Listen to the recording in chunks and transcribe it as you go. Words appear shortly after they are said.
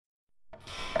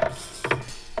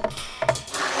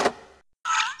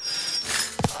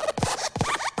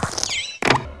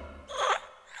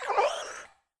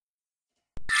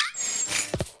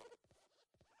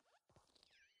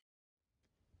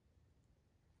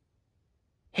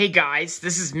Hey guys,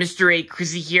 this is Mr. A.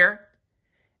 Crizzy here,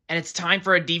 and it's time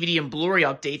for a DVD and Blu-ray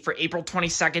update for April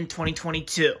 22nd,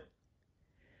 2022.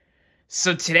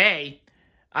 So today,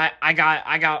 I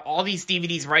got all these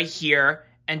DVDs right here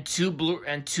and two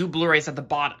Blu-rays at the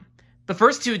bottom. The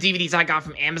first two DVDs I got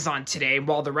from Amazon today,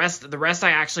 while the rest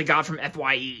I actually got from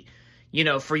FYE. You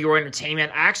know, for your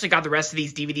entertainment. I actually got the rest of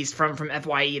these DVDs from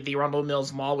FYE at the Arundel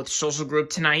Mills Mall with Social Group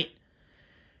tonight.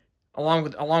 Along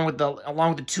with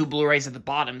the two Blu-rays at the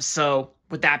bottom. So,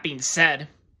 with that being said,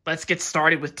 let's get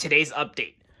started with today's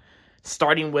update.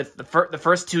 Starting with the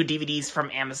first two DVDs from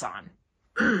Amazon.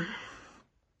 The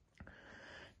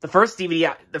first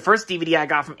DVD I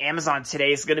got from Amazon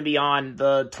today is going to be on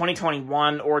the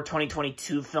 2021 or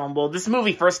 2022 film. Well, this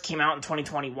movie first came out in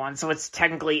 2021, so it's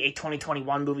technically a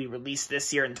 2021 movie released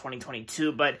this year in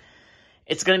 2022, but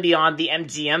it's going to be on the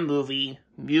MGM movie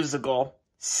musical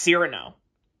Cyrano.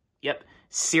 Yep,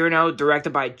 Cyrano,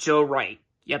 directed by Joe Wright.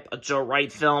 Yep, a Joe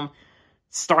Wright film,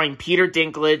 starring Peter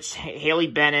Dinklage, Haley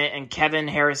Bennett, and Kevin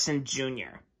Harrison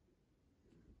Jr.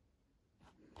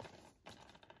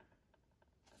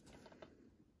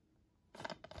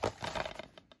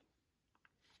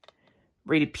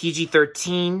 Rated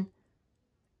PG-13,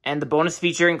 and the bonus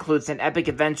feature includes an epic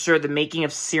adventure, the making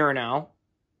of Cyrano.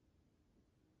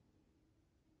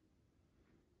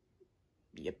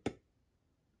 Yep.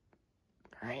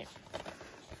 Alright.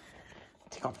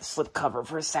 Take off the slip cover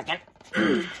for a second.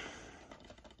 Hold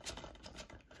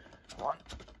on.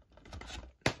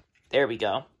 There we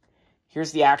go.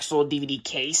 Here's the actual DVD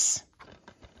case.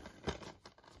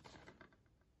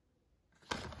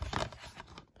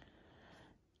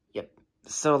 Yep.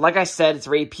 So, like I said, it's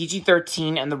rated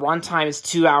PG-13, and the runtime is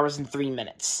 2 hours and 3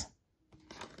 minutes.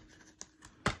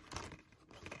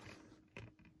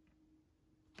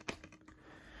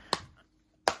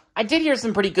 I did hear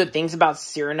some pretty good things about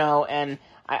Cyrano, and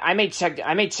I may check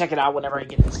it out whenever I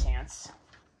get a chance.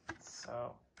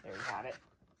 So there you have it.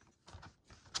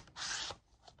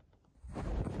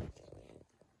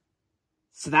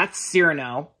 So that's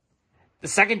Cyrano. The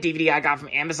second DVD I got from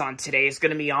Amazon today is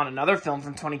going to be on another film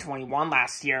from 2021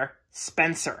 last year,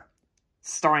 Spencer,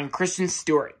 starring Kristen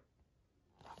Stewart.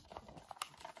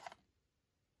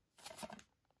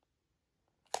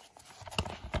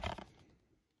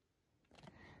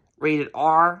 Rated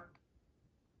R,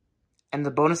 and the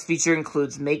bonus feature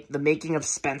includes the making of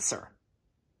Spencer.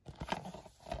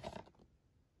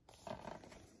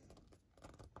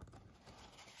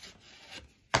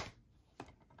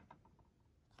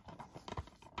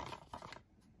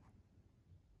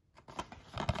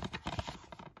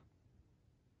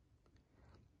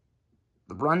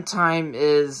 The runtime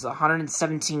is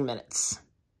 117 minutes.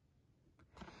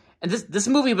 And this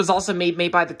movie was also made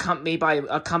by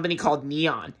a company called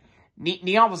Neon.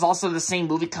 Neon was also the same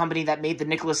movie company that made the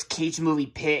Nicolas Cage movie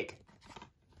Pig.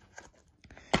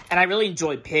 And I really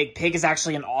enjoyed Pig. Pig is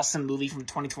actually an awesome movie from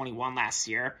 2021 last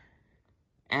year.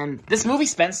 And this movie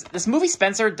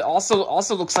Spencer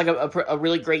also looks like a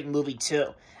really great movie too.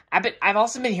 I've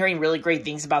also been hearing really great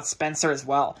things about Spencer as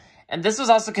well. And this was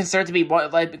also considered to be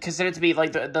like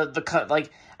the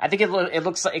I think it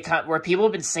looks like where people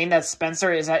have been saying that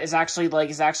Spencer is actually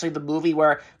the movie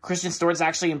where Kristen Stewart's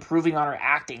actually improving on her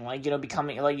acting,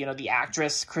 becoming the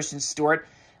actress Kristen Stewart.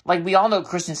 Like, we all know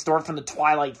Kristen Stewart from the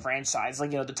Twilight franchise,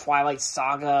 the Twilight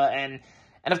saga, and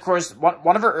of course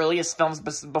one of her earliest films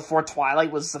before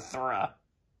Twilight was Zathura.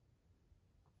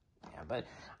 Yeah, but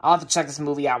I'll have to check this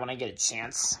movie out when I get a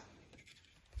chance.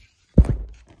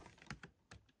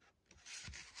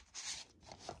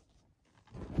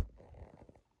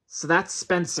 So that's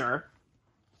Spencer.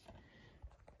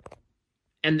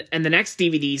 And the next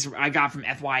DVDs I got from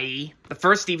FYE, the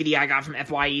first DVD I got from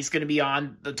FYE is going to be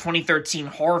on the 2013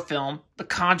 horror film, The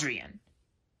Conjuring,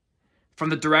 from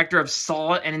the director of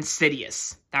Saw and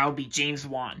Insidious. That would be James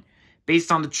Wan,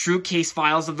 based on the true case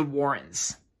files of the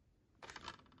Warrens.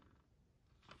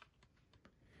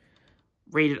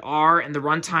 Rated R, and the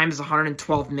runtime is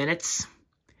 112 minutes.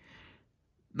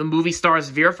 The movie stars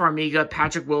Vera Farmiga,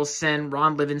 Patrick Wilson,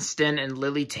 Ron Livingston, and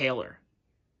Lily Taylor.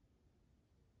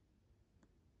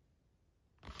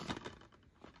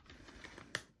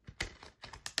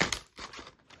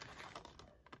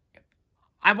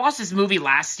 I watched this movie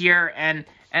last year, and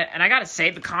I gotta say,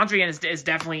 The Conjuring is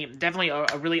definitely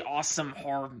a really awesome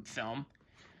horror film.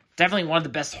 Definitely one of the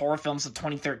best horror films of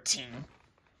 2013.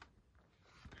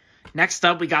 Next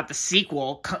up, we got the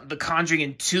sequel, The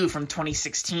Conjuring 2 from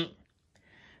 2016.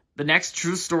 The next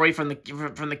true story from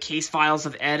the case files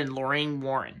of Ed and Lorraine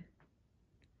Warren.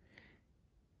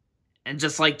 And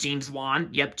just like James Wan,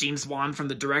 yep, James Wan from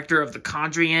the director of The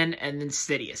Conjuring and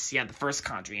Insidious. Yeah, the first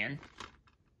Conjuring.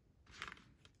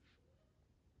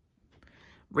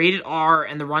 Rated R,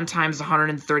 and the runtime is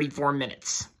 134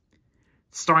 minutes.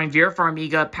 Starring Vera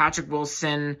Farmiga, Patrick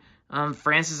Wilson,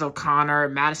 Frances O'Connor,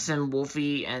 Madison Wolfe,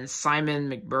 and Simon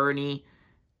McBurney,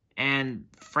 and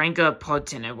Franca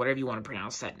Putin, whatever you want to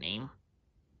pronounce that name.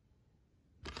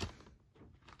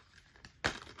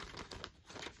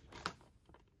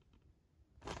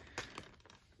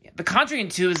 The Conjuring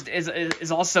 2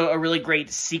 is also a really great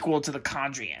sequel to The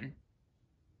Conjuring.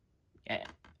 Yeah.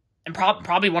 And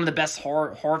probably one of the best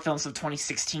horror films of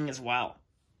 2016 as well.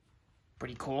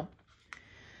 Pretty cool.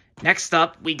 Next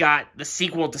up, we got the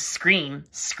sequel to Scream,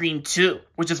 Scream 2,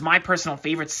 which is my personal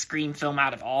favorite Scream film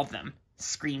out of all of them.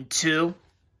 Scream 2.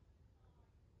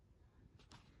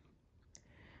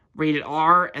 Rated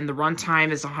R, and the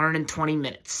runtime is 120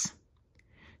 minutes.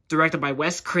 Directed by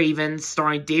Wes Craven,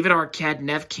 starring David Arquette,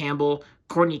 Neve Campbell,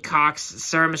 Courtney Cox,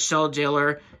 Sarah Michelle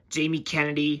Gellar, Jamie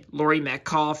Kennedy, Laurie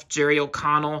Metcalf, Jerry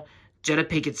O'Connell, Jada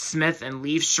Pinkett Smith, and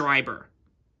Liev Schreiber.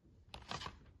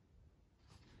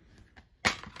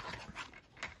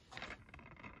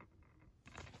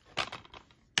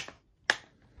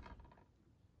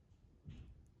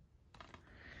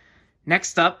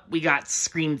 Next up, we got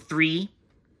Scream 3.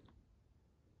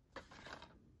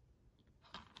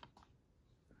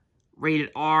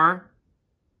 Rated R.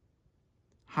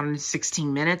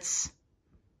 116 minutes.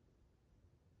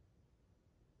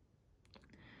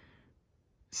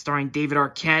 Starring David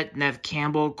Arquette, Neve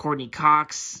Campbell, Courtney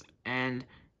Cox, and...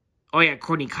 Oh yeah,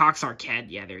 Courtney Cox Arquette.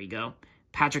 Yeah, there you go.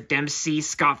 Patrick Dempsey,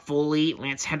 Scott Foley,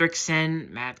 Lance Hendrickson,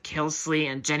 Matt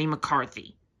Kilsley, and Jenny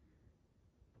McCarthy.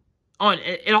 Oh,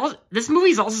 and this movie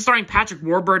is also starring Patrick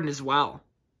Warburton as well.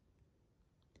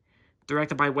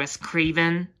 Directed by Wes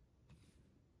Craven.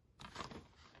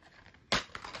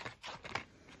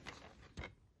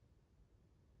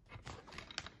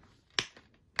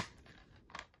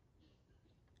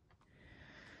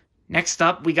 Next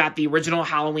up, we got the original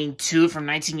Halloween 2 from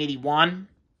 1981,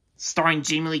 starring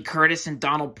Jamie Lee Curtis and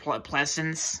Donald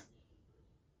Pleasence.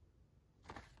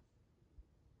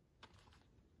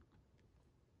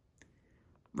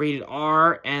 Rated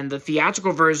R, and the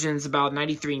theatrical version is about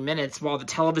 93 minutes, while the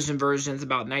television version is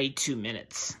about 92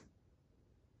 minutes.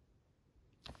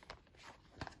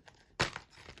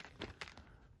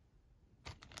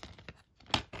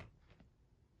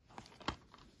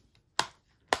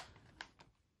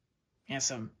 Yeah,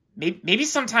 so maybe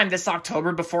sometime this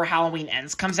October before Halloween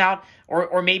Ends comes out,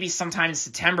 or maybe sometime in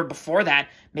September before that,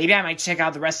 maybe I might check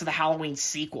out the rest of the Halloween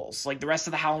sequels, like the rest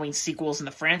of the Halloween sequels in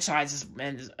the franchise,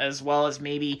 as well as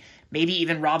maybe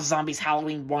even Rob Zombie's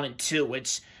Halloween 1 and 2,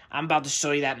 which I'm about to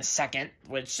show you that in a second,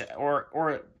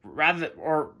 or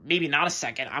maybe not a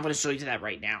second. I'm going to show you that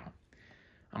right now.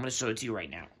 I'm going to show it to you right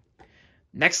now.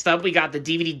 Next up, we got the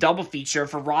DVD double feature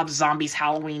for Rob Zombie's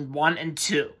Halloween 1 and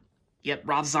 2. Yep,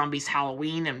 Rob Zombie's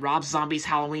Halloween and Rob Zombie's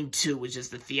Halloween 2, which is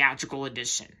the theatrical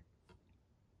edition.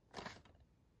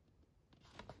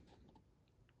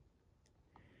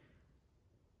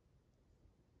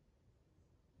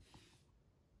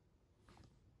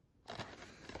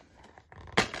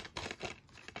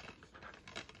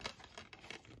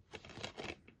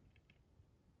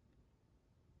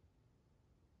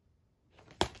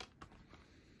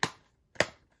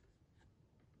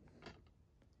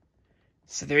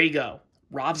 So there you go.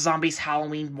 Rob Zombie's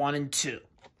Halloween 1 and 2.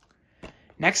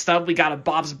 Next up, we got a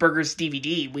Bob's Burgers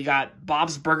DVD. We got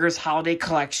Bob's Burgers Holiday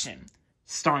Collection,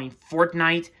 starring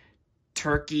Fortnite,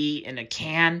 Turkey in a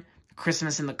Can,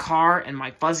 Christmas in the Car, and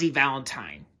My Fuzzy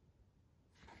Valentine.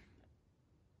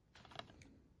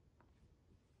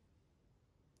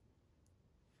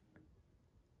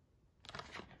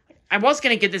 I was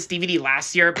gonna get this DVD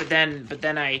last year, but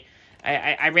then I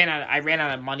ran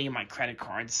out of money in my credit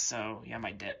cards, so yeah,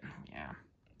 I did.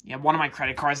 Yeah, one of my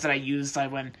credit cards that I used, I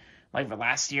went like for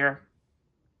last year.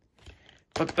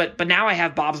 But now I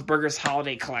have Bob's Burgers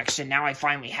Holiday Collection. Now I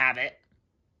finally have it.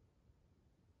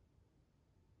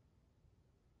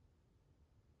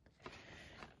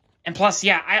 And plus,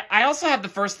 yeah, I also have the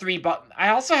first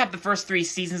three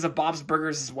seasons of Bob's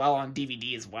Burgers as well on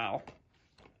DVD as well.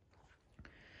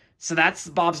 So that's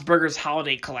Bob's Burgers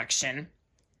Holiday Collection.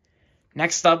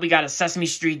 Next up, we got a Sesame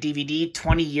Street DVD,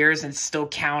 20 Years and Still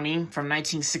Counting, from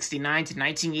 1969 to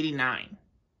 1989.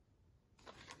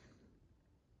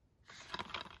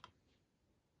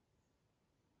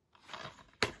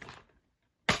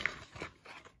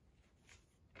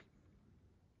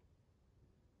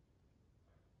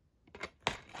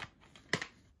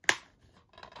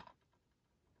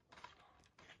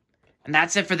 And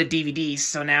that's it for the DVDs,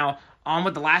 so now on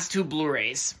with the last two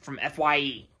Blu-rays from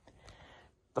FYE.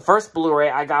 The first Blu-ray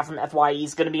I got from FYE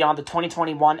is going to be on the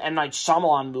 2021 M. Night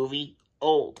Shyamalan movie,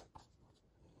 Old.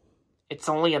 It's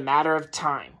only a matter of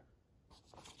time.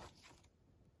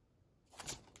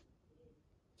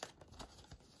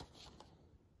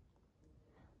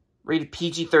 Rated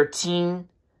PG-13.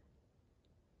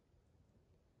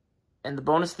 And the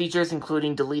bonus features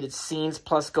including deleted scenes,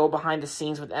 plus go behind the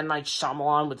scenes with M. Night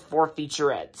Shyamalan with 4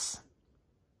 featurettes.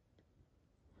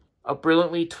 A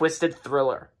brilliantly twisted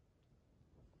thriller.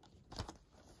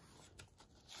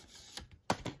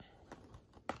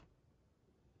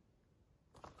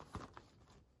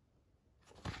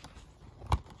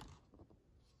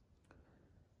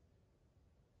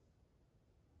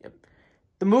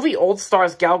 The movie Old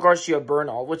stars Gal Garcia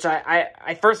Bernal, which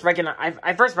I first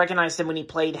recognized him when he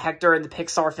played Hector in the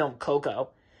Pixar film Coco.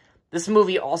 This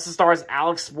movie also stars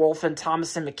Alex Wolff and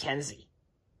Thomasin McKenzie.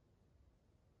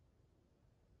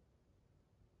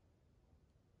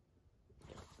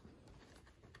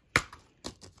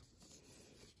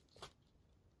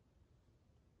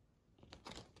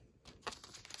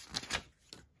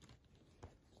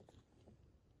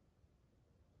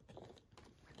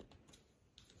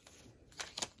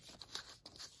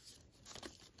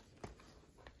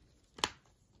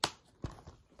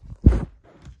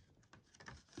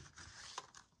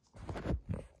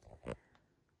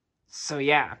 So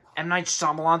yeah, M. Night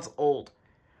Shyamalan's Old.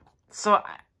 So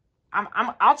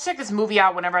I'll check this movie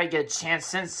out whenever I get a chance.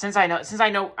 Since I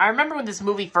know I remember when this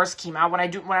movie first came out. When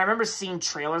I remember seeing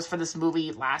trailers for this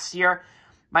movie last year,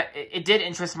 it did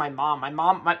interest my mom.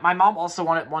 My mom also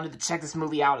wanted to check this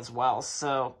movie out as well.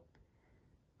 So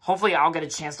hopefully I'll get a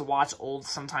chance to watch Old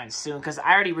sometime soon, because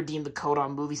I already redeemed the code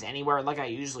on Movies Anywhere like I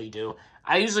usually do.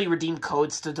 I usually redeem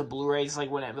codes to Blu-rays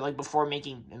before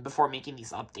making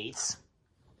these updates.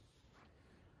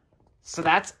 So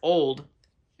that's Old.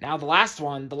 Now the last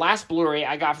Blu-ray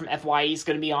I got from FYE is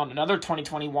going to be on another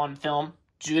 2021 film,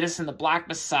 Judas and the Black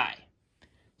Messiah,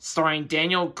 starring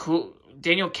Daniel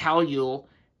Kaluuya.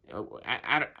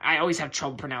 I always have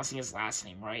trouble pronouncing his last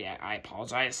name, right? I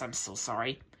apologize. I'm so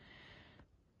sorry.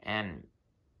 And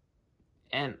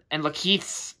Lakeith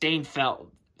Stanfield,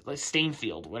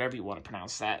 whatever you want to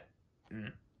pronounce that.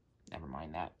 Never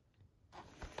mind that.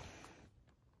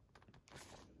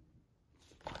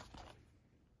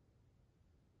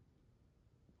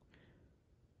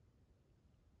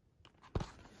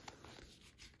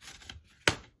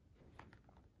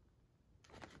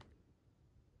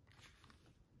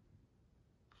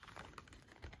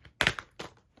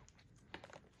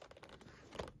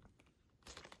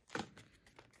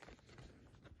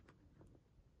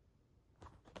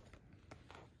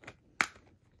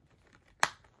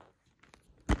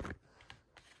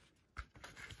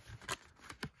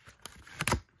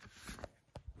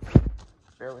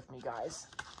 Bear with me, guys.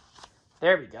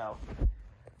 There we go.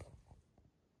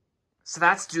 So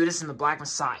that's Judas and the Black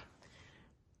Messiah.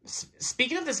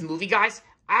 Speaking of this movie, guys,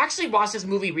 I actually watched this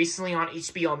movie recently on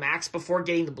HBO Max before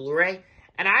getting the Blu-ray,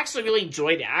 and I actually really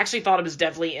enjoyed it. I actually thought it was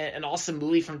definitely an awesome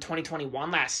movie from 2021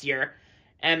 last year.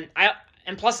 And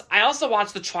plus, I also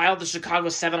watched The Trial of the Chicago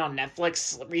 7 on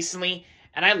Netflix recently,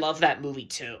 and I love that movie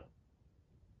too.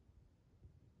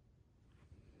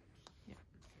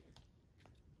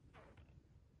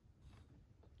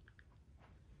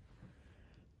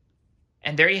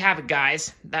 And there you have it,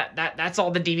 guys. That's all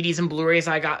the DVDs and Blu-rays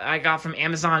I got from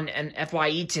Amazon and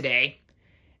FYE today.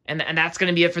 And that's going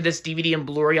to be it for this DVD and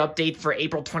Blu-ray update for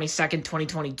April 22nd,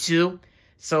 2022.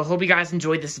 So hope you guys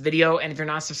enjoyed this video, and if you're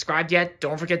not subscribed yet,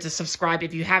 don't forget to subscribe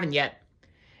if you haven't yet.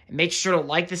 And make sure to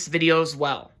like this video as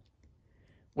well.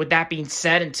 With that being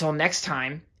said, until next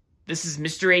time, this is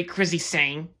Mr. A. Crizzy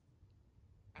saying,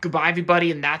 goodbye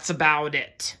everybody, and that's about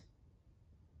it.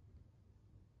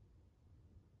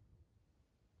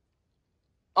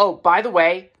 Oh, by the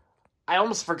way, I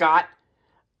almost forgot.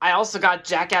 I also got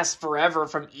Jackass Forever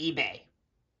from eBay.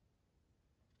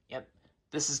 Yep,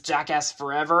 this is Jackass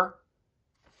Forever.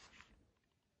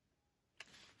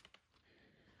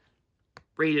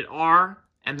 Rated R,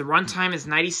 and the runtime is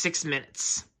 96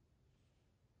 minutes.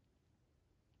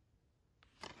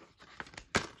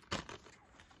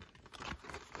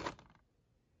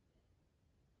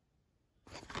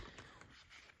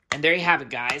 And there you have it,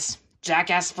 guys.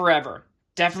 Jackass Forever.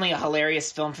 Definitely a hilarious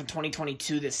film from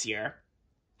 2022 this year.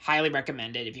 Highly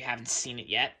recommend it if you haven't seen it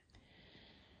yet.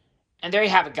 And there you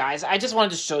have it, guys. I just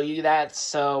wanted to show you that.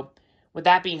 So, with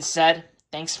that being said,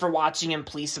 thanks for watching and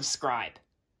please subscribe.